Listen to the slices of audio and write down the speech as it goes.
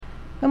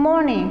Good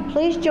morning.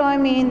 Please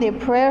join me in the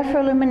prayer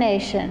for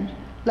illumination.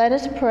 Let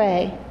us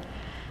pray.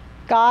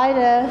 Guide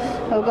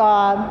us, O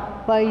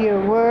God, by your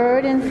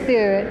word and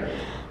spirit,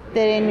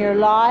 that in your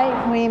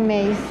light we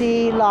may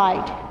see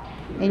light,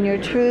 in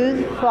your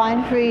truth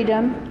find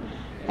freedom,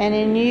 and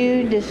in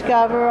you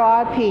discover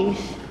our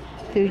peace.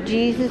 Through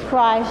Jesus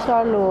Christ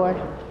our Lord.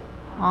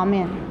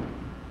 Amen.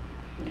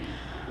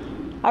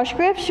 Our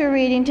scripture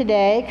reading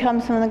today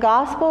comes from the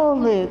Gospel of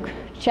Luke,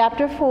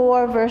 chapter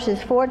 4,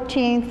 verses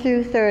 14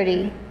 through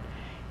 30.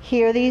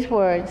 Hear these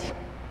words.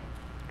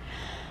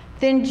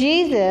 Then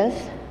Jesus,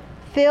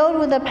 filled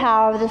with the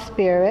power of the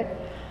Spirit,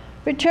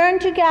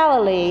 returned to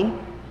Galilee,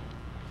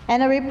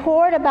 and a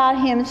report about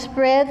him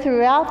spread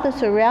throughout the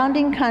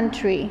surrounding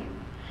country.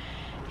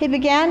 He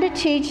began to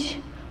teach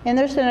in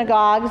their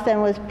synagogues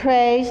and was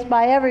praised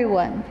by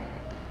everyone.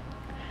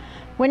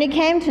 When he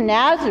came to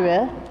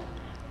Nazareth,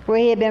 where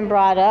he had been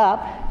brought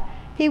up,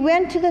 he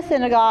went to the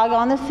synagogue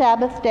on the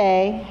Sabbath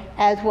day,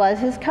 as was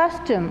his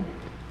custom.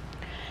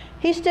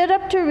 He stood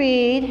up to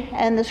read,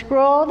 and the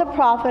scroll of the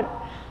prophet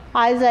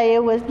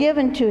Isaiah was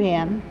given to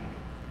him.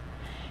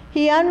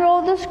 He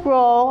unrolled the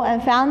scroll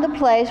and found the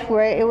place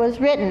where it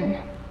was written,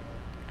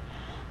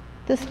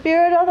 "The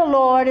Spirit of the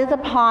Lord is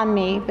upon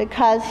me,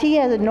 because he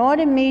has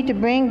anointed me to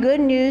bring good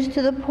news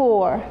to the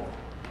poor.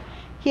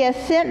 He has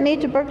sent me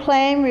to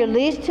proclaim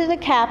release to the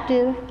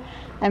captive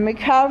and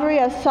recovery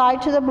of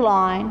sight to the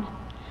blind,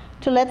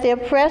 to let the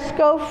oppressed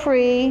go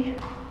free,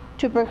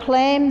 to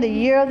proclaim the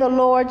year of the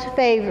Lord's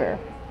favor."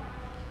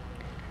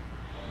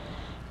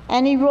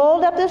 And he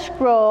rolled up the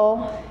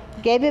scroll,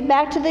 gave it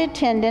back to the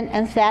attendant,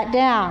 and sat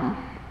down.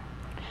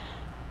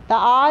 The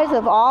eyes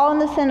of all in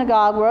the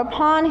synagogue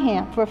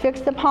were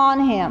fixed upon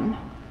him.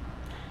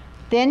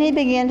 Then he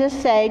began to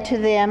say to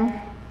them,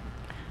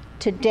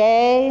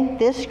 "Today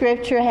this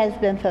scripture has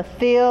been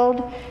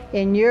fulfilled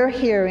in your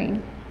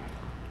hearing."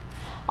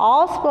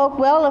 All spoke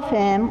well of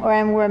him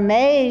and were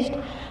amazed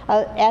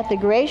at the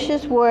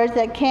gracious words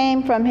that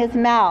came from his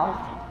mouth.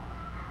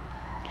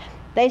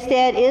 They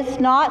said, "Is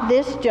not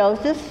this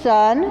Joseph's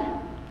son?"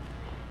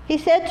 He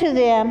said to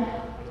them,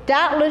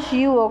 "Doubtless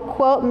you will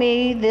quote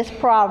me this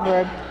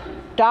proverb,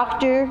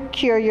 'Doctor,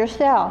 cure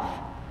yourself.'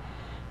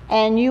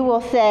 And you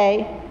will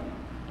say,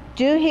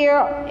 do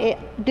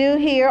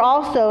here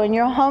also in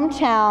your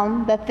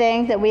hometown the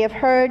things that we have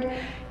heard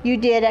you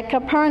did at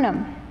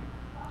Capernaum."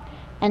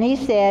 And he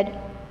said,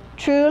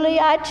 "Truly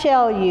I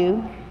tell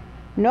you,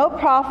 no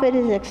prophet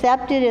is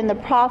accepted in the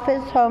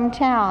prophet's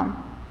hometown.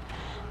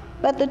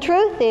 But the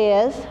truth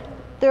is,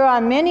 there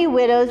are many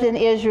widows in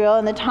Israel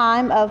in the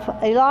time of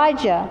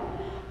Elijah,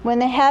 when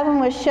the heaven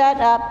was shut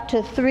up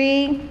to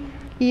 3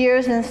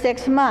 years and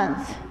 6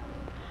 months,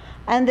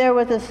 and there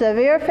was a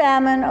severe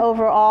famine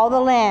over all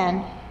the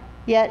land.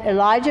 Yet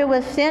Elijah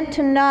was sent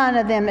to none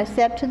of them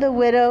except to the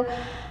widow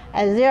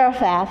of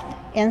Zarephath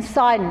in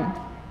Sidon.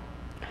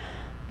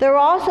 There were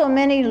also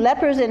many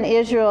lepers in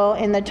Israel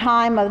in the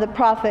time of the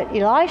prophet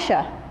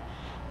Elisha,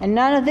 and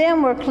none of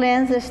them were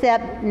cleansed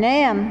except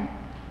Naaman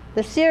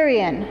the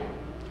Syrian.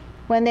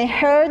 When they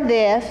heard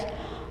this,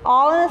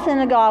 all in the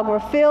synagogue were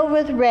filled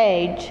with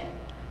rage.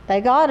 They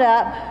got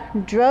up,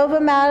 drove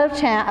him out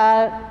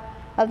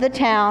of the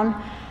town,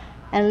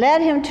 and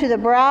led him to the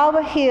brow of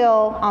a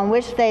hill on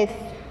which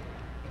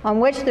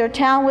their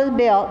town was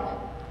built,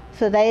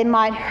 so they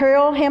might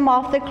hurl him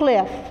off the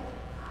cliff.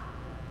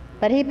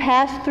 But he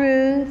passed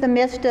through the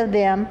midst of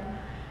them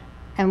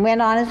and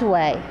went on his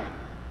way.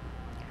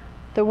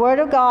 The word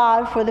of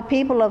God for the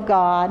people of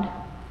God.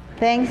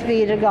 Thanks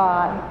be to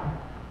God.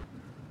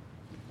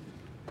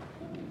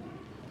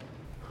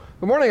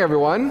 Good morning,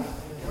 everyone.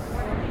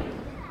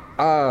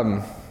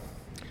 For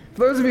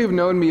those of you who've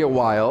known me a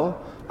while,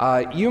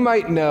 you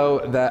might know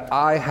that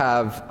I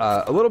have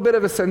a little bit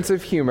of a sense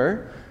of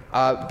humor,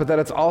 but that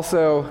it's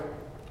also,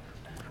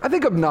 I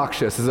think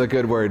obnoxious is a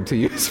good word to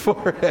use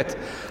for it.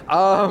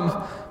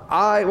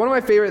 One of my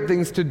favorite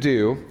things to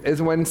do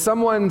is when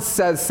someone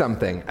says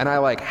something and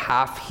I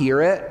half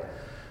hear it,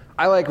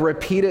 I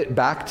repeat it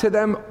back to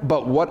them,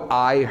 but what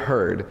I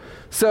heard.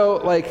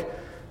 So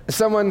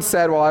someone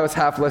said while I was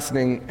half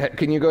listening,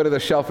 "Can you go to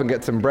the shelf and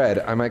get some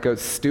bread?" I might go,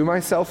 "Stew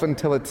myself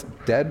until it's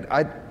dead?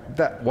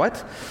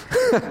 What?"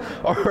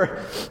 Or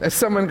if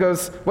someone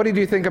goes, "What did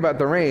you think about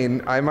the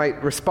rain?" I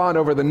might respond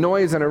over the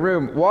noise in a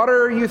room,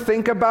 "Water you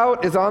think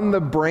about is on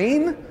the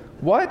brain?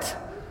 What?"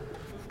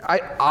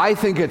 I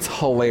think it's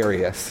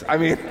hilarious. I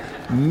mean,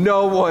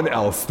 no one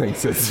else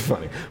thinks it's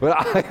funny, but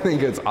I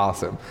think it's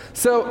awesome.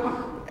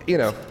 So,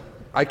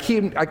 I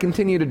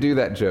continue to do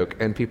that joke,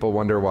 and people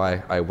wonder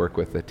why I work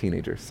with the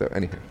teenagers. So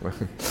anyhow,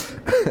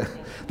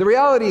 the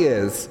reality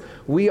is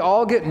we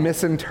all get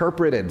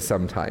misinterpreted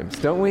sometimes,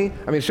 don't we?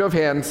 I mean, show of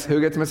hands, who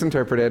gets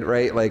misinterpreted,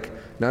 right?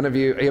 None of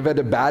you have had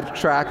to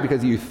backtrack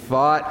because you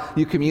thought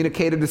you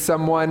communicated to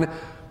someone,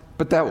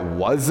 but that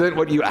wasn't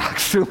what you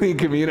actually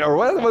communicated, or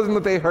what wasn't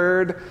what they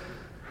heard.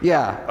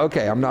 Yeah,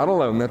 okay, I'm not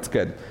alone, that's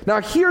good.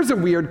 Now here's a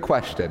weird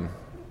question.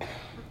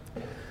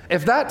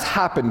 If that's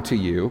happened to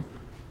you,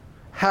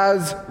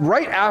 has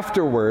right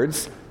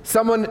afterwards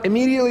someone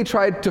immediately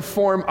tried to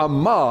form a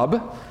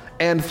mob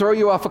and throw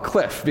you off a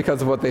cliff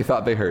because of what they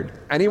thought they heard?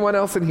 Anyone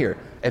else in here?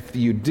 If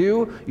you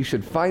do, you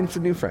should find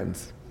some new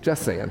friends.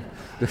 Just saying.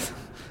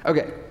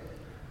 Okay.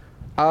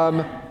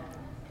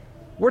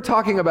 We're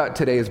talking about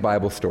today's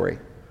Bible story,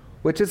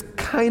 which is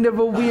kind of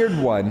a weird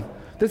one.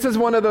 This is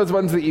one of those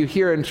ones that you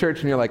hear in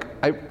church and you're like,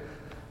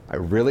 I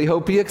really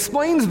hope he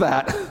explains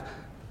that,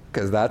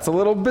 because that's a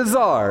little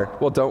bizarre.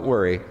 Well, don't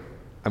worry.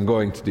 I'm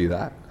going to do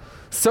that.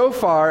 So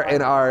far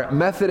in our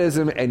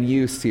Methodism and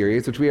You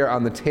series, which we are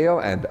on the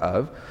tail end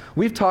of,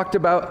 we've talked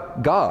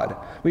about God.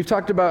 We've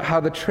talked about how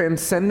the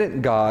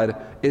transcendent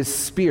God is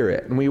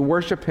spirit, and we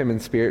worship him in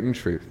spirit and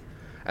truth,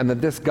 and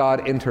that this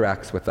God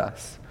interacts with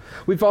us.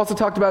 We've also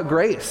talked about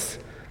grace,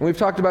 and we've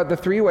talked about the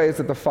three ways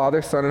that the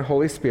Father, Son, and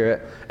Holy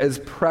Spirit is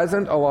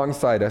present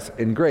alongside us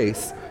in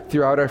grace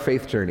throughout our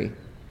faith journey.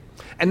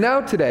 And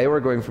now today we're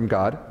going from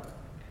God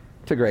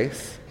to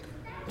grace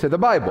to the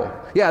Bible.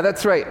 Yeah,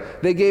 that's right.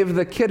 They gave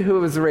the kid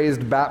who was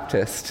raised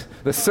Baptist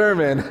the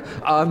sermon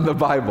on the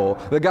Bible.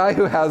 The guy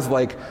who has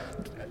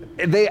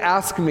they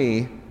ask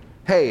me,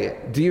 hey,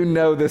 do you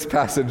know this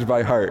passage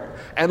by heart?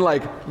 And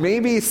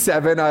maybe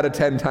 7 out of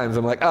 10 times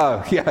I'm like,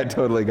 oh, yeah, I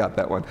totally got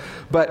that one.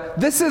 But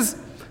this is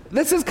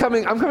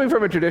coming, I'm coming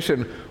from a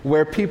tradition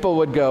where people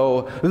would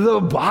go, the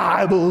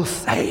Bible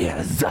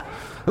says,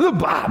 the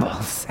Bible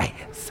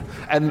says.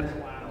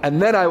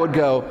 And then I would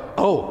go,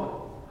 oh,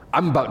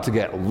 I'm about to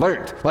get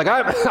learnt.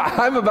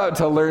 I'm about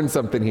to learn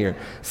something here.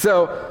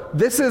 So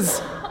this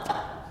is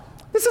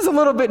a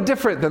little bit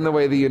different than the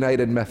way the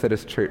United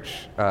Methodist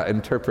Church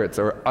interprets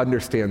or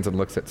understands and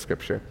looks at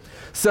Scripture.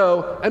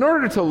 So in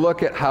order to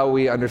look at how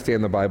we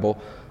understand the Bible,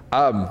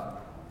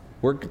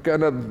 we're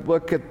going to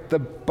look at the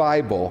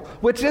Bible,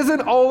 which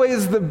isn't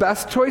always the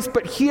best choice,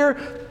 but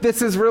here,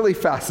 this is really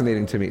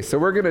fascinating to me, so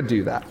we're going to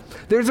do that.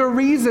 There's a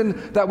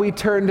reason that we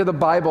turn to the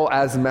Bible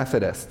as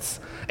Methodists.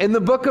 In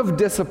the book of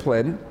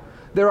Discipline,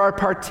 there are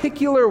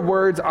particular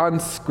words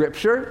on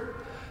Scripture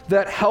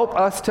that help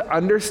us to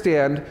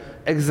understand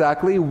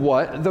exactly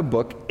what the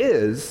book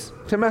is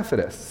to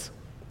Methodists.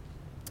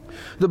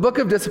 The book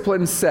of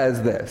Discipline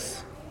says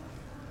this: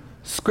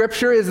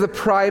 Scripture is the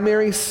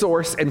primary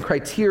source and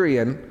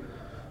criterion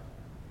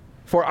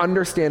for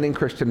understanding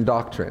Christian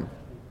doctrine.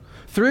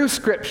 Through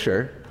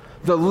Scripture,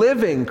 the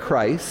living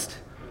Christ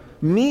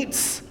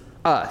meets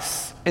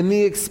us in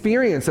the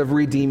experience of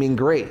redeeming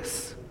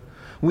grace.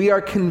 We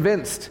are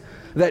convinced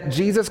that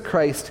Jesus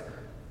Christ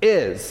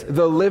is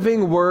the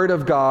living Word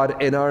of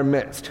God in our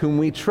midst, whom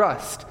we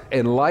trust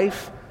in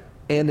life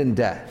and in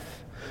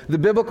death. The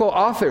biblical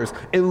authors,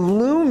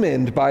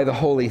 illumined by the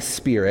Holy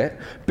Spirit,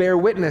 bear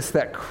witness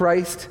that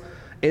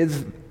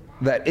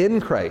in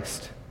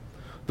Christ,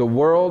 the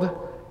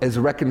world is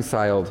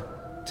reconciled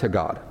to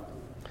God.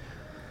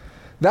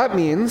 That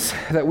means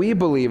that we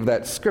believe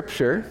that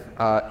Scripture,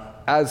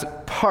 as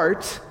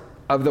part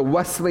of the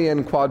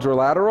Wesleyan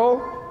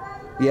quadrilateral,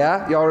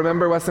 yeah, y'all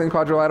remember Wesleyan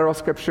quadrilateral: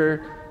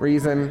 Scripture,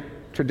 reason,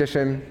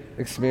 tradition,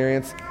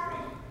 experience?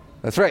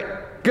 That's right.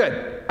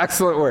 Good.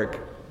 Excellent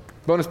work.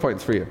 Bonus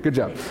points for you. Good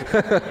job.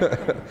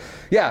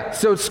 Yeah,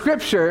 so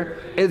Scripture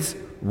is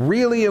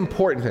really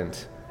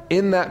important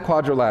in that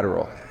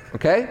quadrilateral.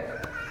 Okay?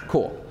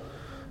 Cool.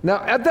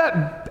 Now,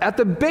 at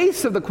the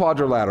base of the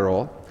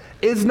quadrilateral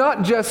is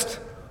not just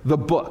the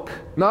book,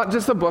 not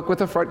just a book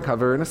with a front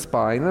cover and a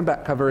spine and a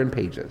back cover and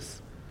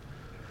pages.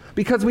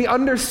 Because we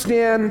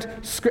understand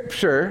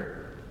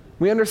Scripture,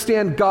 we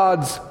understand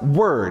God's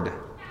Word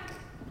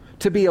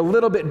to be a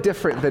little bit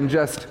different than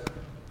just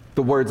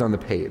the words on the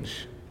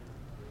page.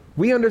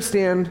 We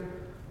understand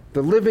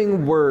the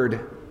living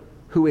Word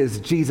who is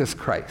Jesus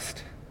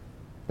Christ.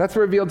 That's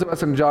revealed to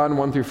us in John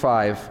 1 through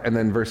 5 and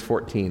then verse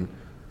 14.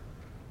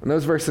 And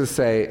those verses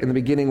say, in the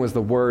beginning was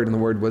the Word, and the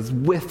Word was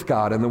with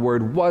God, and the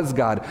Word was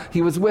God.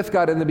 He was with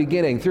God in the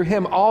beginning. Through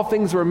him all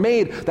things were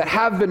made that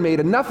have been made,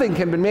 and nothing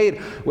can be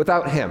made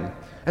without him.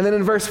 And then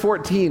in verse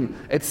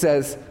 14, it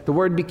says, the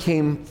Word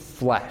became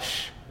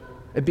flesh.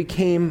 It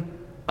became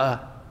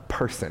a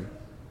person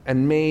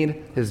and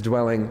made his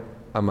dwelling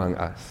among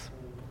us.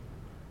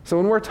 So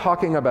when we're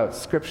talking about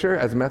Scripture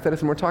as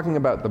Methodists, and we're talking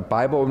about the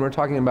Bible, and we're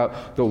talking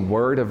about the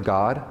Word of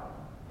God,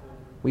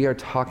 we are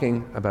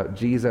talking about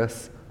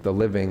Jesus, the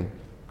living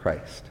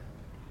Christ.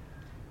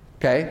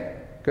 Okay?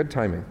 Good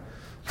timing.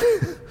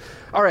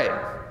 All right.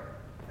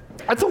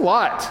 That's a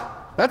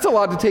lot. That's a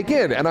lot to take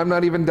in, and I'm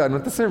not even done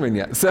with the sermon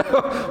yet. So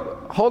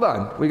hold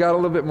on. We got a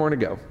little bit more to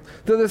go.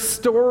 So the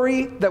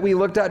story that we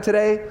looked at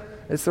today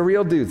is a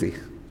real doozy.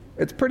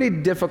 It's pretty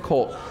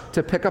difficult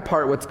to pick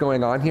apart what's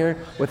going on here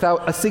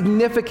without a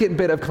significant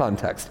bit of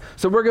context.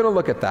 So we're going to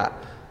look at that.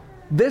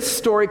 This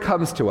story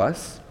comes to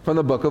us from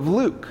the book of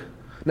Luke.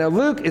 Now,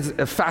 Luke is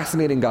a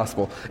fascinating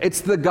gospel.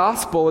 It's the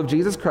gospel of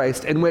Jesus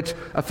Christ in which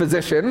a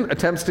physician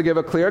attempts to give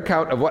a clear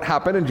account of what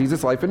happened in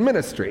Jesus' life and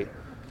ministry.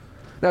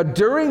 Now,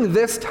 during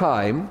this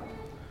time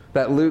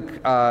that Luke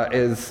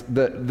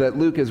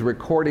is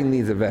recording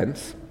these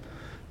events,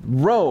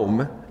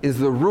 Rome is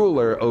the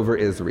ruler over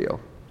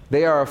Israel.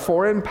 They are a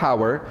foreign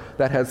power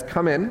that has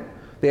come in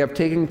They have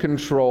taken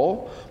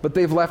control, but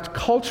they've left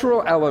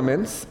cultural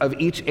elements of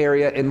each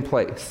area in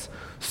place.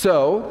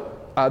 So,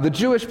 the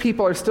Jewish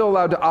people are still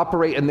allowed to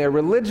operate in their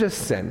religious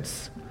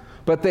sense,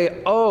 but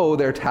they owe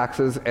their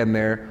taxes and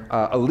their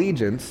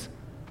allegiance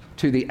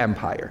to the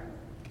empire,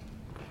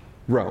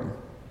 Rome.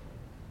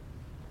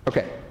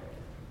 Okay.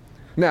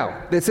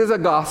 Now, this is a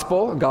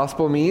gospel.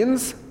 Gospel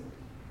means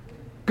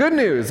good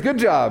news. Good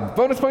job.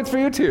 Bonus points for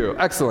you too.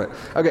 Excellent.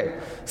 Okay,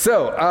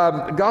 so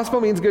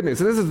gospel means good news.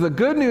 So this is the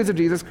good news of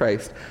Jesus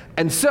Christ.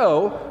 And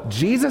so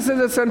Jesus is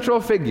a central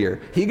figure.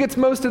 He gets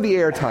most of the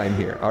airtime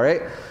here, all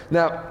right?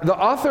 Now, the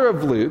author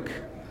of Luke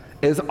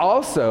is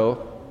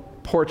also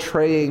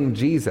portraying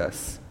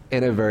Jesus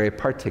in a very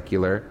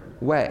particular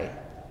way.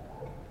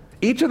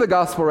 Each of the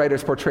gospel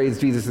writers portrays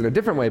Jesus in a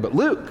different way, but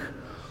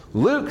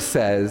Luke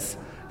says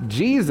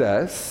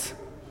Jesus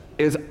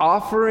is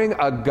offering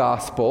a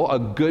gospel, a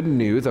good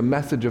news, a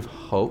message of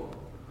hope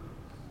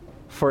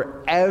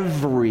for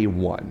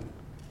everyone.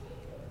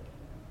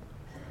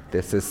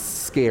 This is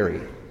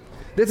scary.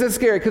 This is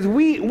scary because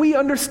we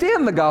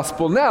understand the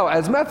gospel now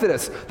as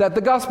Methodists, that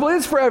the gospel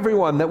is for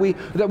everyone, that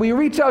we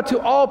reach out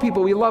to all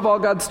people, we love all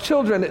God's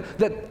children,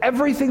 that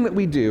everything that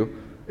we do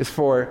is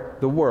for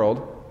the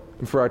world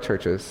and for our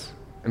churches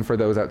and for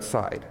those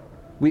outside.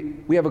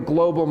 We have a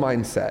global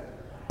mindset.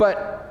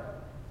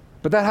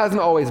 But that hasn't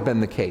always been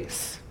the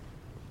case.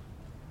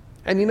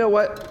 And you know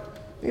what?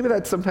 Maybe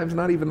that's sometimes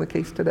not even the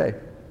case today.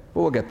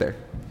 But we'll get there.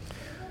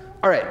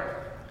 All right.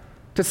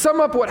 To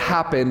sum up what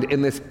happened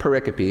in this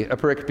pericope, a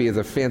pericope is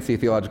a fancy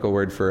theological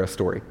word for a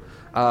story.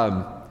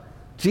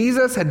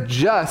 Jesus had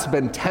just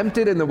been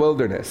tempted in the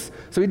wilderness.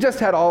 So he just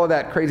had all of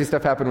that crazy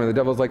stuff happen when the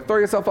devil's like, throw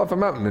yourself off a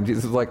mountain. And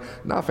Jesus was like,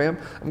 nah, fam,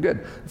 I'm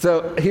good.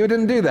 So he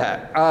didn't do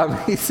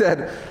that. He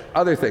said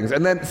other things.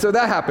 And then, so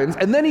that happens.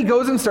 And then he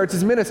goes and starts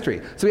his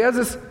ministry. So he has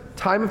this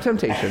time of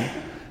temptation.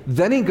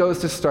 Then he goes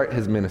to start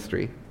his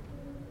ministry.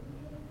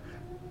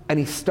 And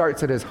he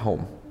starts at his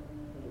home.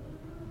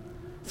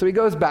 So he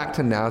goes back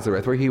to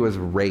Nazareth, where he was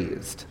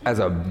raised as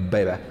a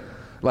baby.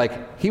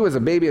 Like, he was a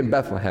baby in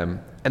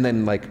Bethlehem, and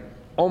then like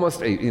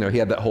almost, he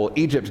had that whole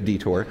Egypt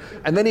detour,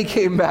 and then he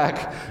came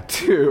back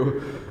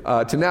to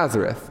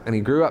Nazareth, and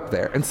he grew up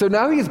there. And so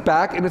now he's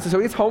back, and so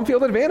he's home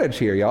field advantage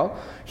here, y'all.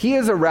 He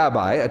is a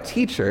rabbi, a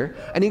teacher,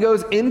 and he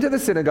goes into the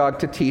synagogue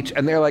to teach,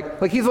 and they're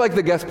like he's like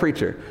the guest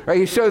preacher, right?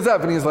 He shows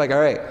up, and he's like,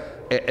 all right,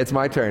 it's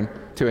my turn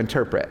to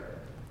interpret.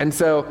 And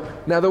so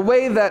now the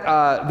way that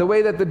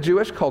the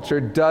Jewish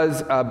culture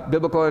does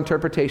biblical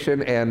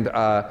interpretation and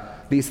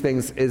these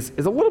things is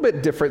a little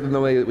bit different than the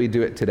way that we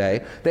do it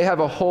today. They have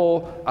a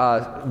whole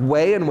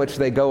way in which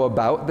they go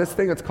about this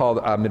thing. It's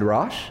called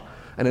midrash,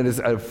 and it is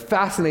a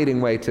fascinating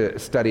way to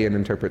study and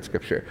interpret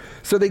Scripture.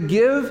 So they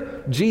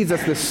give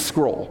Jesus this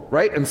scroll,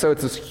 right? And so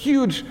it's this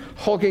huge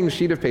hulking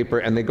sheet of paper,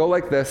 and they go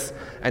like this,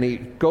 and he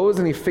goes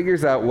and he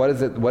figures out what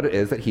it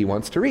is that he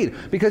wants to read,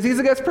 because he's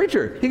a guest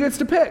preacher. He gets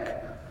to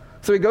pick.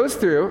 So he goes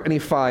through and he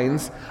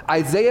finds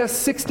Isaiah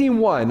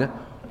 61,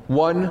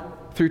 1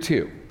 through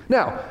 2.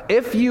 Now,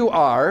 if you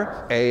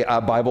are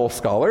a Bible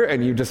scholar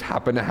and you just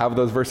happen to have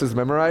those verses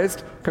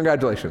memorized,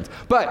 congratulations.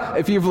 But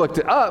if you've looked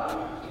it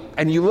up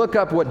and you look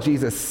up what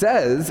Jesus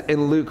says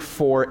in Luke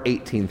 4,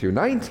 18 through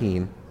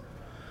 19,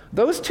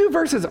 those two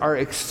verses are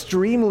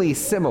extremely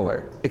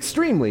similar.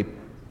 Extremely.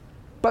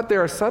 But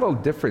there are subtle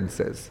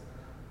differences.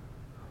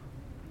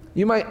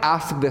 You might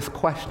ask this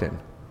question.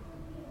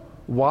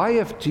 Why,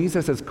 if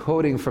Jesus is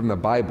quoting from the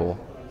Bible,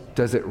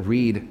 does it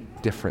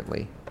read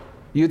differently?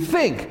 You'd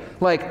think,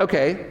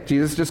 okay,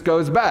 Jesus just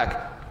goes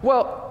back.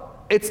 Well,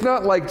 it's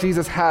not like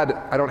Jesus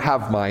I don't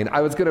have mine.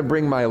 I was going to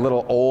bring my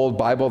little old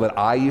Bible that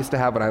I used to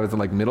have when I was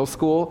in middle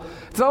school.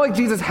 It's not like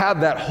Jesus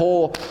had that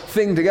whole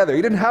thing together.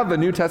 He didn't have the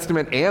New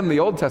Testament and the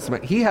Old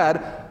Testament. He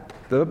had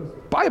the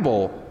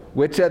Bible,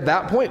 which at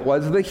that point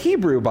was the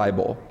Hebrew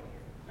Bible.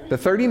 The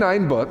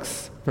 39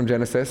 books from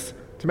Genesis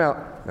to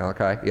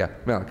Malachi. Yeah,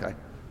 Malachi.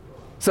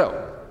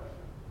 So,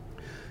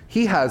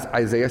 he has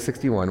Isaiah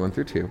 61, 1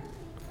 through 2,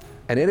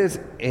 and it is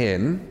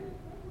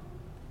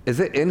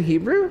it in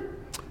Hebrew?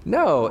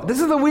 No,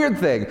 this is the weird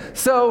thing.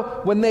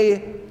 So, when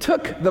they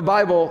took the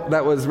Bible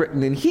that was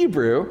written in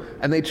Hebrew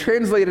and they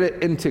translated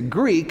it into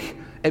Greek,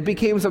 it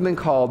became something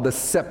called the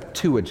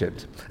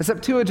Septuagint. The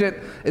Septuagint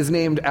is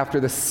named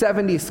after the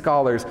 70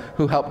 scholars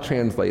who helped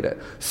translate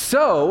it.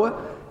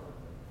 So,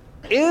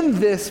 in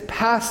this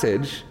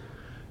passage,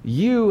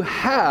 you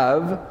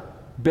have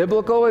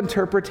biblical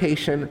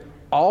interpretation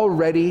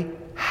already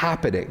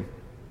happening.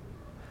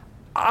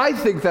 I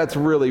think that's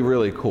really,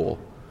 really cool.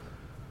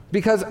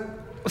 Because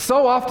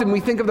so often we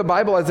think of the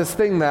Bible as this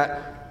thing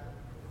that,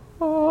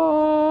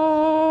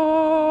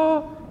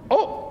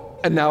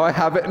 and now I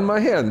have it in my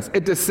hands.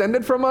 It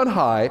descended from on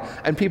high,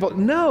 and people,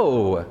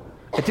 no,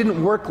 it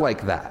didn't work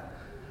like that.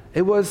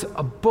 It was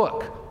a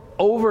book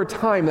over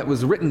time that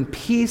was written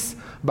piece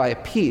by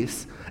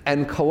piece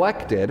and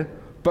collected,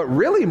 but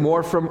really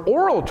more from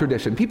oral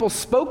tradition. People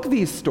spoke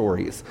these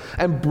stories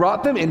and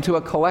brought them into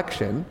a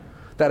collection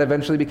that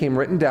eventually became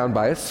written down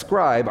by a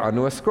scribe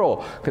onto a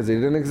scroll, because they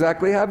didn't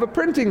exactly have a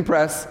printing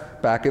press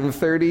back in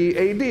 30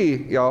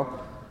 AD, y'all.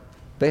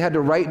 They had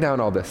to write down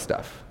all this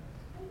stuff.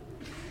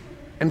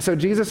 And so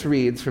Jesus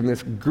reads from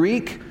this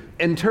Greek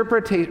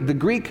interpretation, the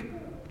Greek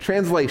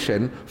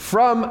translation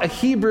from a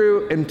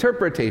Hebrew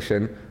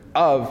interpretation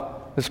of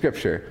the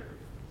scripture.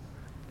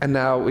 And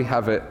now we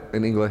have it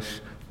in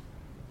English.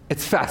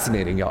 It's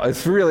fascinating, y'all.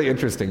 It's really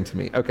interesting to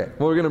me. Okay,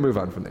 well, we're going to move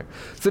on from there.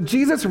 So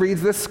Jesus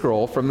reads this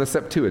scroll from the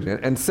Septuagint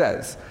and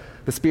says,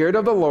 "The Spirit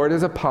of the Lord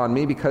is upon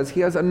me because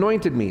he has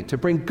anointed me to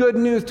bring good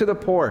news to the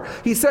poor.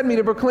 He sent me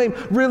to proclaim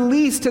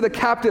release to the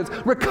captives,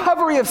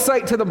 recovery of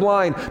sight to the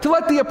blind, to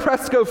let the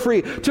oppressed go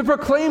free, to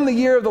proclaim the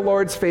year of the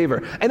Lord's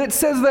favor." And it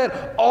says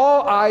that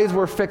all eyes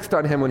were fixed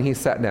on him when he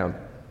sat down.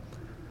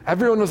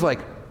 Everyone was like,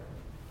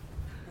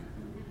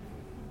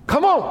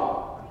 "Come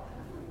on.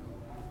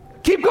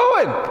 Keep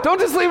going. Don't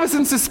just leave us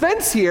in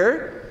suspense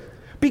here."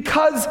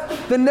 Because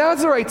the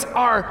Nazarites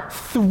are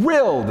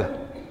thrilled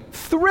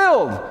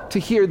to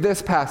hear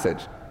this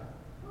passage.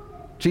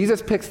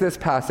 Jesus picks this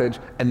passage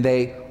and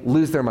they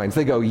lose their minds.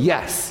 They go,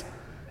 "Yes,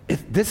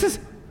 this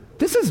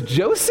is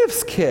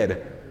Joseph's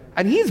kid,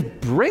 and he's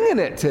bringing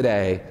it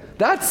today.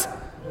 That's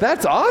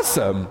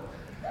awesome."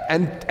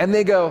 And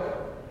they go,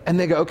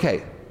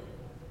 "Okay,"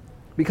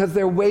 because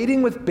they're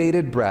waiting with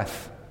bated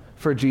breath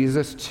for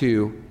Jesus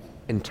to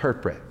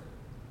interpret,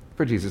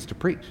 for Jesus to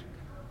preach.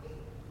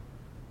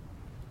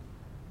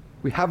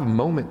 We have a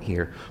moment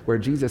here where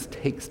Jesus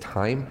takes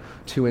time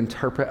to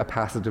interpret a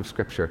passage of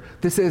Scripture.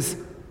 This is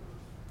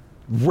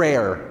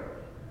rare,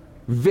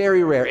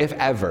 very rare, if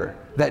ever,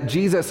 that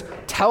Jesus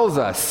tells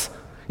us,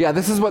 "Yeah,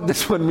 this is what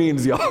this one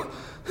means, y'all."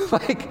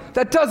 Like,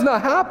 that does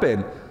not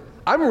happen.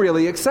 I'm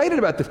really excited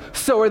about this.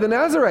 So are the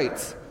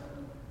Nazarites.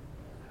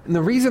 And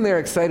the reason they're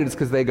excited is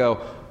because they go,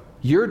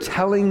 "You're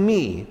telling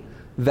me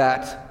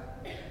that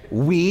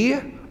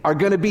we are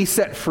going to be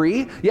set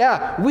free?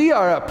 Yeah, we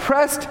are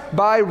oppressed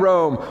by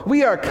Rome.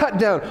 We are cut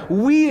down.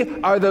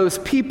 We are those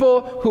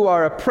people who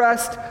are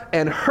oppressed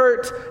and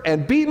hurt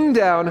and beaten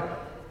down.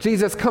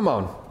 Jesus, come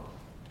on.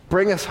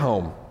 Bring us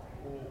home.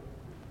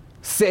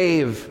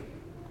 Save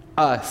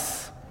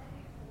us."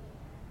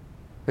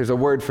 There's a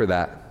word for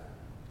that.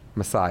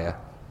 Messiah.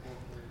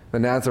 The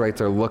Nazarites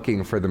are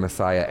looking for the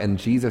Messiah, and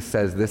Jesus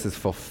says this is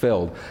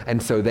fulfilled.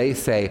 And so they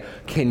say,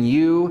 "Can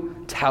you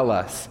tell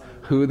us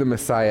who the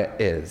Messiah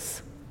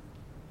is?"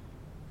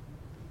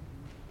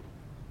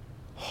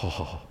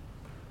 Oh,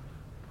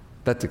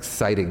 that's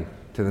exciting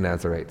to the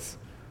Nazarites,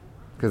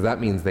 because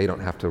that means they don't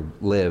have to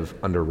live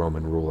under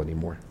Roman rule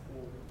anymore.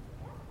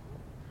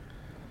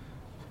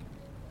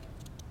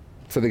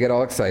 So they get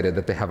all excited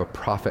that they have a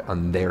prophet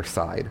on their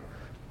side.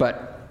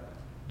 But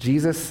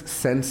Jesus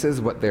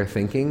senses what they're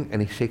thinking,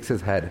 and he shakes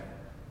his head.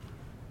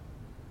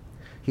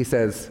 He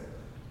says,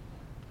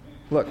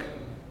 "Look,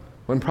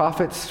 when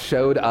prophets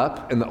showed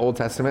up in the Old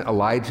Testament,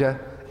 Elijah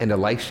and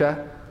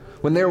Elisha,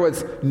 when there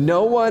was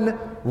no one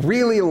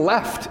really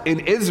left in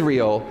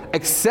Israel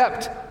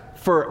except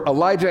for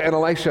Elijah and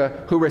Elisha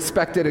who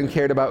respected and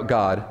cared about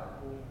God,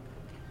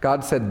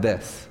 God said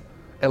this,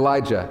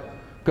 'Elijah,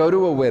 go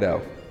to a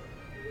widow,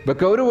 but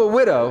go to a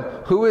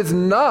widow who is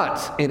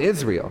not in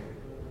Israel,'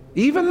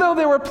 even though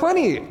there were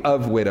plenty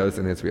of widows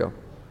in Israel.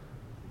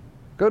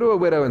 Go to a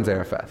widow in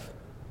Zarephath.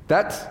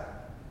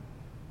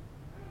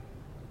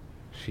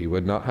 She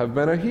would not have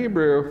been a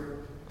Hebrew.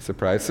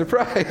 Surprise,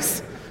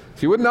 surprise.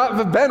 She would not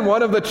have been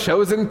one of the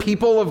chosen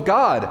people of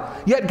God.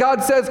 Yet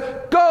God says,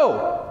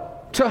 go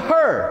to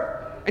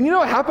her." And you know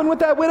what happened with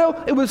that widow?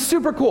 It was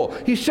super cool.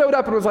 He showed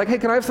up and was like, "Hey,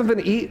 can I have something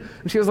to eat?"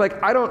 And she was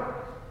like, I don't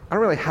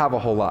really have a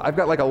whole lot. I've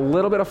got like a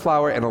little bit of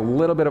flour and a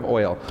little bit of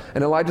oil."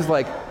 And Elijah's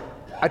like,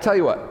 "I tell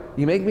you what,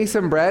 you make me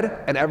some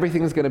bread and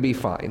everything's going to be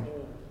fine."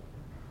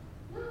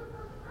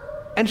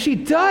 And she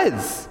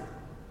does.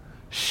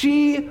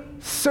 She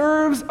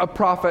serves a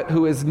prophet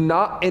who is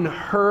not in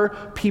her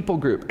people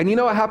group. And you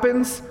know what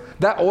happens?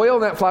 That oil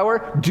and that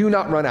flour do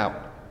not run out,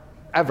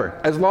 ever.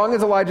 As long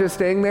as Elijah is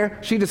staying there,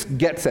 she just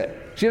gets it.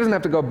 She doesn't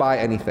have to go buy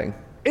anything.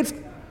 It's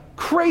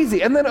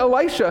crazy. And then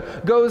Elisha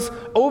goes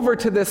over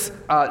to this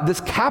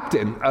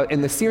captain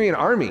in the Syrian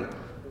army.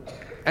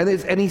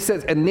 And he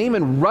says, and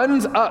Naaman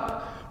runs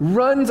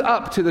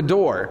up to the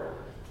door.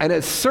 And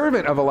a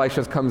servant of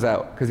Elisha's comes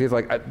out, because he's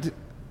like,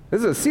 "This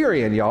is a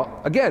Syrian, y'all."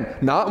 Again,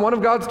 not one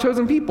of God's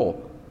chosen people.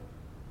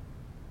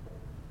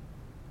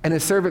 And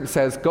his servant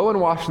says, "Go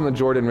and wash in the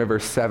Jordan River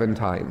 7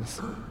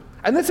 times.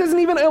 And this isn't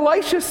even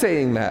Elisha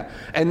saying that.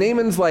 And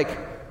Naaman's like,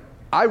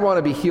 "I want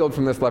to be healed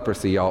from this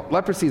leprosy, y'all.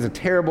 Leprosy is a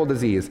terrible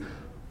disease.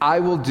 I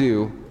will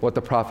do what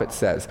the prophet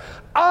says.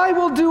 I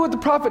will do what the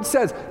prophet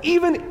says."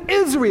 Even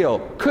Israel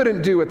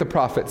couldn't do what the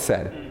prophet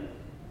said.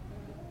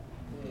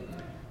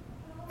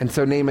 And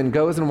so Naaman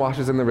goes and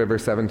washes in the river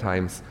 7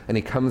 times, and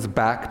he comes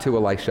back to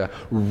Elisha,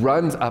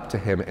 runs up to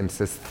him and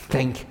says,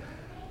 "Thank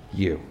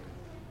you.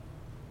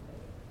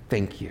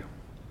 Thank you."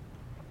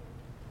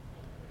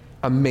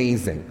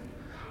 Amazing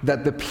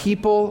that the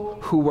people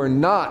who were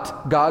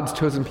not God's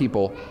chosen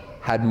people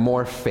had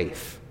more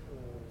faith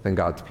than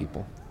God's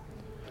people.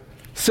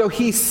 So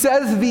he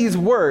says these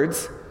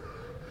words,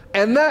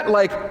 and that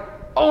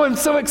oh, I'm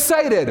so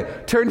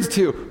excited, turns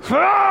to,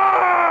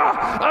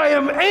 I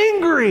am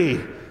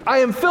angry. I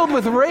am filled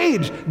with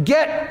rage.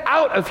 Get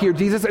out of here,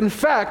 Jesus. In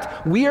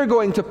fact, we are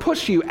going to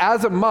push you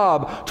as a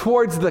mob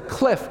towards the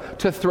cliff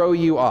to throw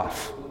you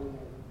off.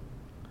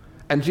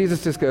 And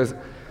Jesus just goes,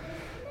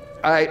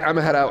 I'm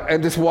gonna head out,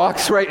 and just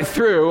walks right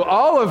through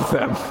all of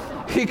them.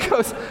 He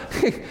goes,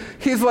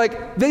 he's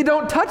like, they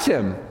don't touch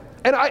him.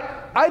 And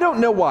I don't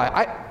know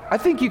why. I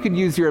think you could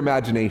use your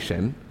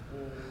imagination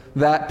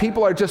that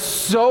people are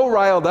just so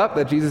riled up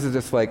that Jesus is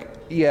just like,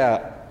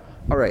 yeah,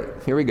 all right,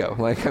 here we go.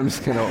 I'm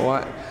just gonna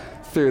walk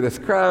through this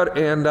crowd,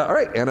 and all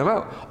right, and I'm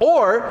out.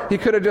 Or he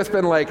could have just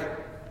been like,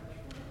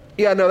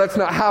 yeah, no, that's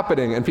not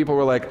happening. And people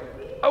were like,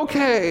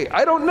 okay,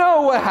 I don't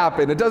know what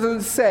happened. It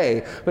doesn't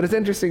say, but it's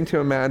interesting to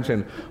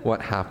imagine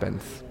what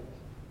happens.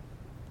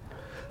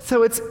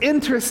 So it's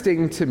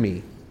interesting to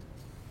me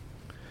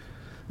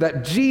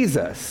that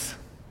Jesus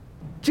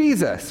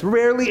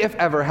rarely, if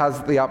ever,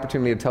 has the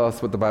opportunity to tell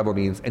us what the Bible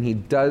means, and he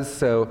does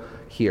so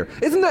here.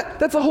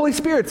 That's the Holy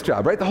Spirit's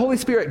job, right? The Holy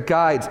Spirit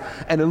guides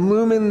and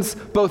illumines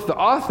both the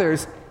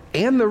authors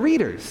and the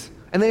readers,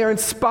 and they are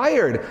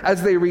inspired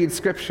as they read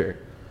Scripture.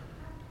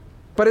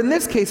 But in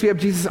this case, we have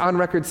Jesus on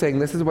record saying,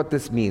 this is what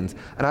this means.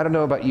 And I don't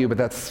know about you, but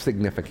that's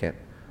significant.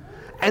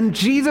 And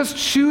Jesus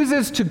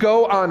chooses to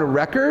go on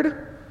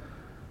record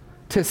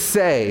to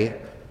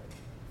say,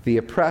 the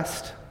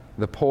oppressed,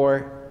 the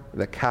poor,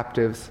 the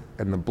captives,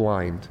 and the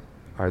blind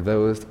are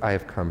those I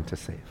have come to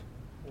save.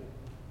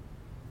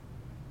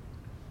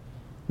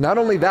 Not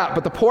only that,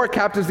 but the poor,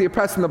 captives, the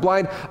oppressed, and the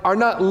blind are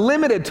not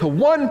limited to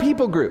one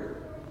people group.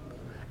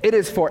 It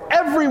is for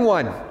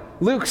everyone.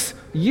 Luke's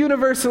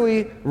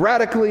universally,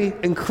 radically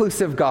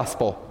inclusive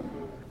gospel.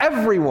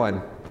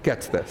 Everyone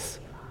gets this.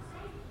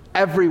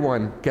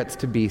 Everyone gets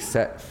to be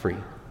set free.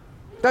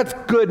 That's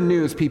good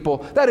news, people.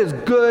 That is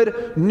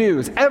good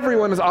news.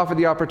 Everyone is offered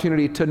the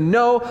opportunity to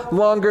no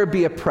longer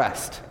be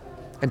oppressed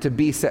and to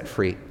be set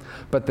free.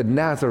 But the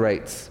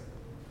Nazarites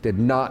did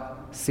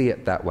not see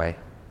it that way.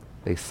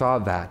 They saw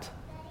that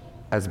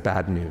as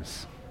bad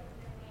news.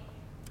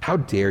 How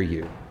dare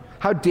you?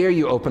 How dare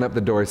you open up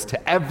the doors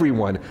to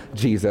everyone,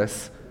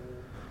 Jesus?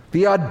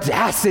 The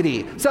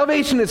audacity.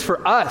 Salvation is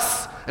for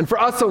us, and for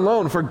us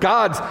alone, for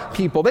God's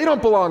people. They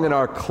don't belong in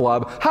our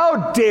club.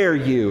 How dare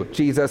you,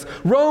 Jesus?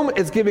 Rome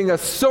is giving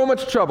us so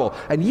much trouble,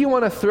 and you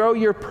want to throw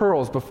your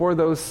pearls before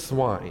those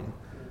swine.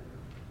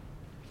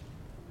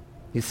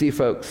 You see,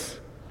 folks,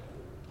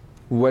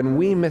 when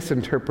we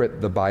misinterpret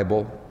the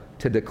Bible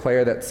to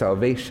declare that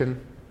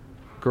salvation,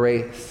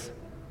 grace,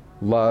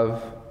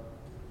 love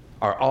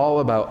are all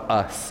about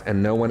us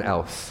and no one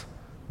else,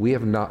 we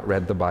have not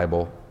read the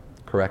Bible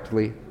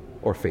correctly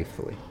or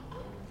faithfully.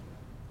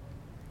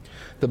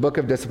 The Book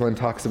of Discipline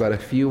talks about a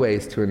few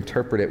ways to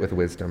interpret it with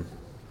wisdom.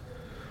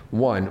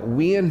 One,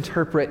 we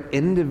interpret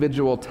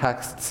individual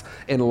texts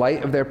in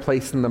light of their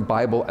place in the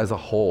Bible as a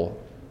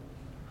whole.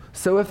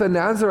 So if the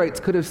Nazarites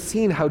could have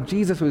seen how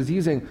Jesus was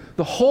using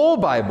the whole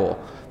Bible,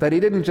 that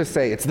he didn't just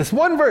say, it's this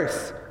one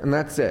verse, and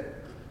that's it,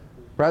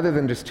 rather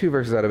than just two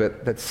verses out of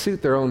it that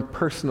suit their own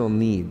personal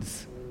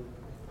needs,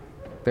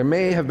 they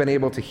may have been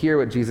able to hear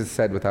what Jesus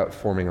said without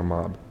forming a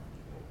mob.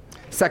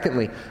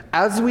 Secondly,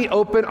 as we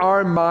open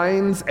our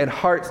minds and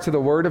hearts to the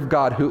Word of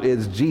God, who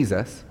is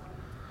Jesus,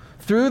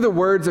 through the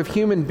words of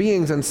human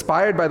beings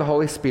inspired by the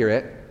Holy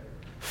Spirit,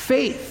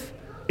 faith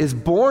is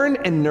born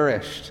and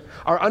nourished.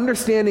 Our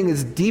understanding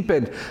is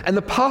deepened, and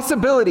the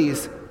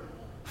possibilities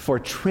for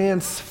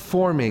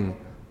transforming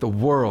the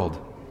world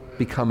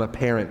become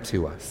apparent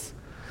to us.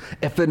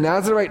 If the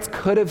Nazarites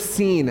could have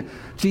seen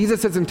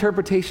Jesus'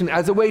 interpretation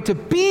as a way to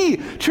be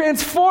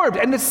transformed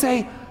and to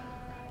say,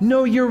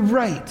 no, you're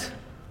right.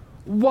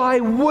 Why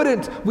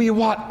wouldn't we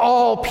want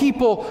all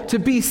people to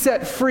be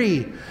set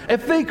free?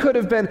 If they could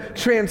have been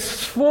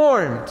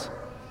transformed,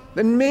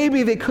 then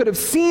maybe they could have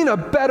seen a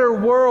better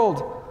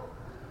world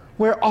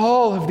where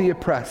all of the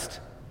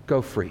oppressed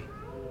go free.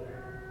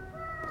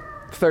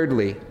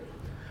 Thirdly,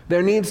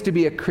 there needs to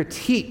be a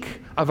critique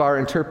of our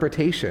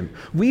interpretation.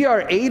 We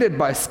are aided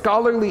by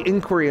scholarly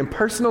inquiry and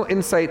personal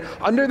insight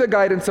under the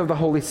guidance of the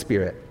Holy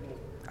Spirit.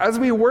 As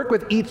we work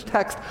with each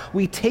text,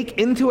 we take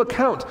into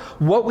account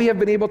what we have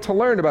been able to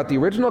learn about the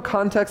original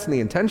context and the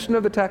intention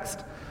of the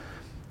text.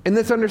 In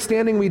this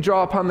understanding, we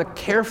draw upon the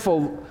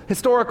careful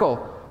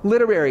historical,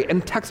 literary,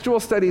 and textual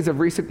studies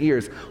of recent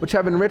years, which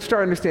have enriched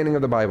our understanding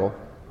of the Bible.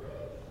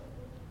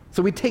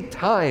 So we take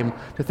time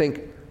to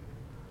think,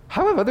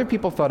 how have other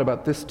people thought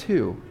about this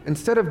too,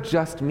 instead of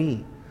just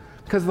me?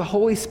 Because the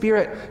Holy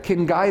Spirit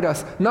can guide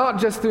us, not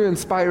just through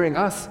inspiring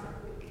us,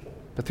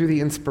 but through the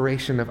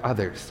inspiration of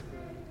others.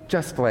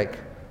 Just like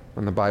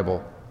when the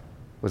Bible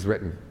was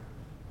written,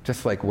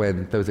 just like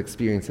when those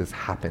experiences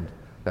happened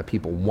that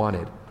people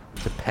wanted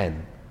to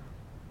pen.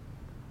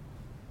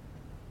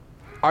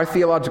 Our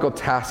theological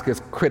task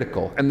is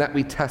critical, and that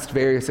we test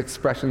various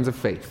expressions of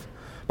faith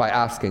by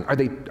asking, are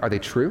they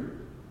true?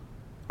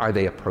 Are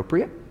they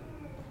appropriate?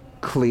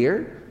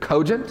 Clear?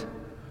 Cogent?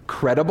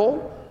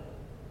 Credible?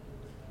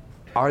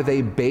 Are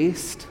they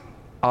based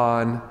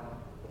on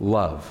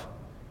love?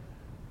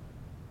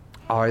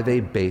 Are they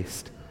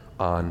based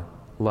on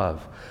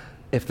love?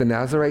 If the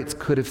Nazarites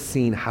could have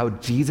seen how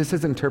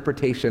Jesus'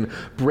 interpretation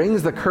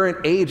brings the current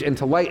age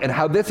into light and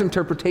how this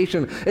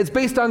interpretation is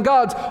based on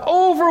God's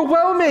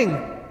overwhelming,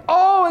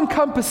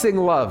 all-encompassing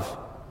love,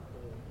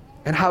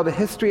 and how the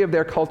history of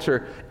their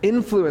culture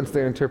influenced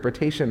their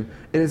interpretation,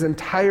 it is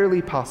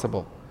entirely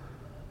possible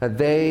that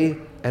they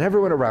and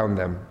everyone around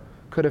them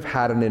could have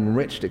had an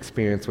enriched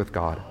experience with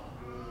God.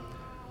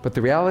 But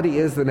the reality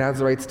is the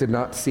Nazarites did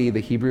not see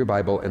the Hebrew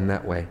Bible in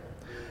that way.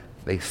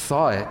 They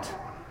saw it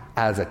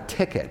as a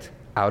ticket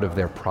out of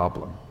their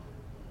problem.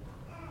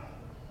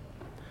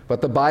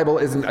 But the Bible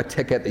isn't a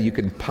ticket that you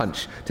can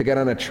punch to get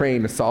on a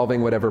train to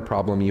solving whatever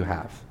problem you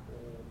have.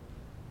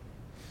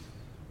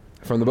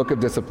 From the Book of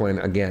Discipline,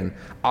 again,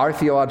 our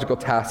theological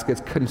task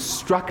is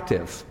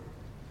constructive,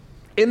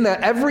 in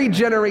that every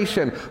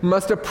generation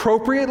must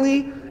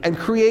appropriately and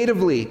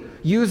creatively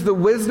use the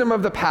wisdom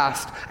of the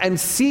past and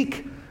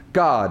seek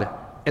God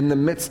in the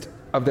midst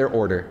of their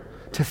order,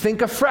 to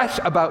think afresh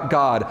about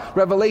God,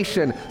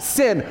 revelation,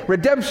 sin,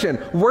 redemption,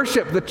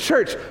 worship, the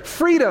church,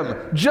 freedom,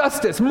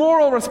 justice,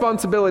 moral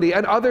responsibility,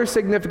 and other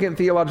significant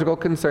theological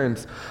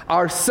concerns.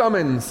 Our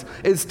summons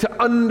is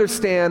to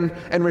understand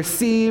and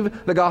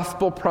receive the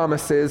gospel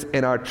promises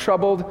in our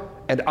troubled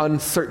and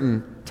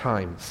uncertain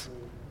times.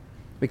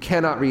 We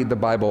cannot read the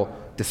Bible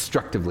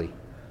destructively,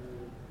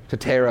 to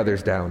tear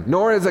others down,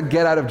 nor as a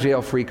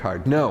get-out-of-jail-free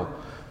card. No,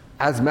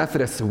 as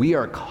Methodists, we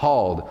are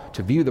called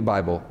to view the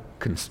Bible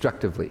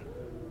constructively,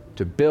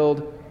 to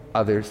build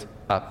others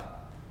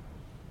up,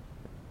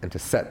 and to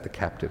set the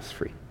captives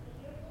free.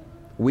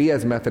 We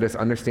as Methodists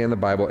understand the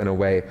Bible in a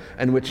way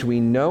in which we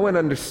know and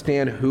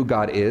understand who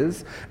God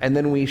is, and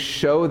then we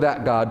show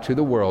that God to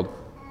the world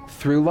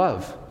through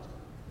love.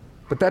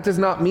 But that does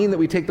not mean that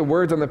we take the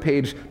words on the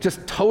page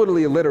just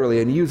totally literally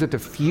and use it to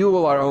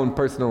fuel our own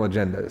personal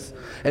agendas.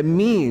 It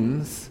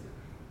means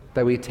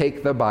that we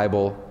take the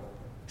Bible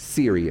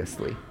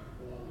seriously.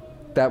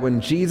 That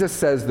when Jesus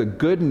says the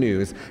good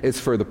news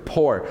is for the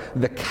poor,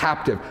 the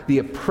captive, the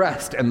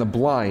oppressed, and the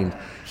blind,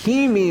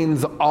 he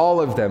means all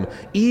of them,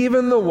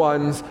 even the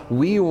ones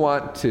we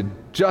want to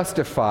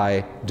justify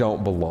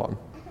don't belong.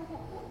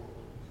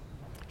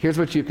 Here's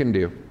what you can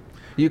do.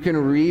 You can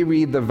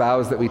reread the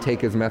vows that we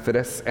take as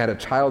Methodists at a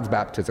child's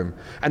baptism.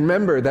 And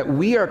remember that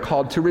we are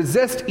called to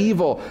resist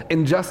evil,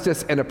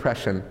 injustice, and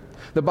oppression.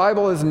 The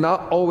Bible is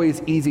not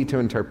always easy to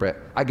interpret.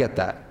 I get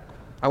that.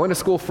 I went to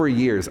school for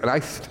years, and I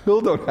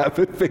still don't have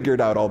it figured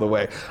out all the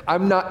way.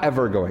 I'm not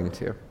ever going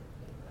to.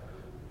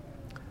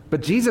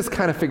 But Jesus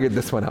kind of figured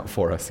this one out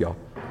for us, y'all.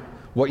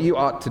 What you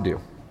ought to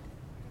do.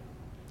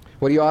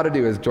 What you ought to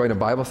do is join a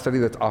Bible study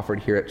that's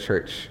offered here at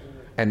church.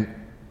 And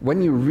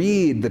when you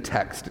read the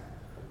text,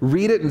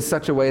 read it in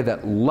such a way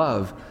that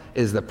love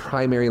is the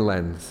primary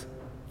lens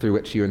through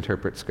which you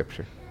interpret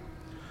Scripture.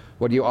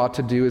 What you ought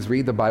to do is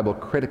read the Bible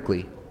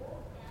critically.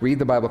 Read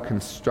the Bible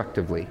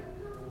constructively.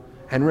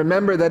 And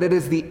remember that it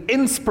is the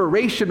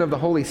inspiration of the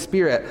Holy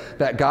Spirit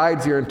that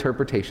guides your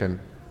interpretation,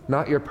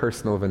 not your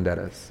personal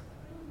vendettas.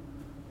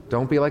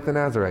 Don't be like the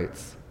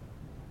Nazarites.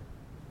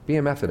 Be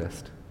a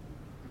Methodist.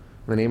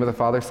 In the name of the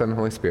Father, Son, and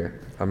Holy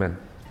Spirit. Amen.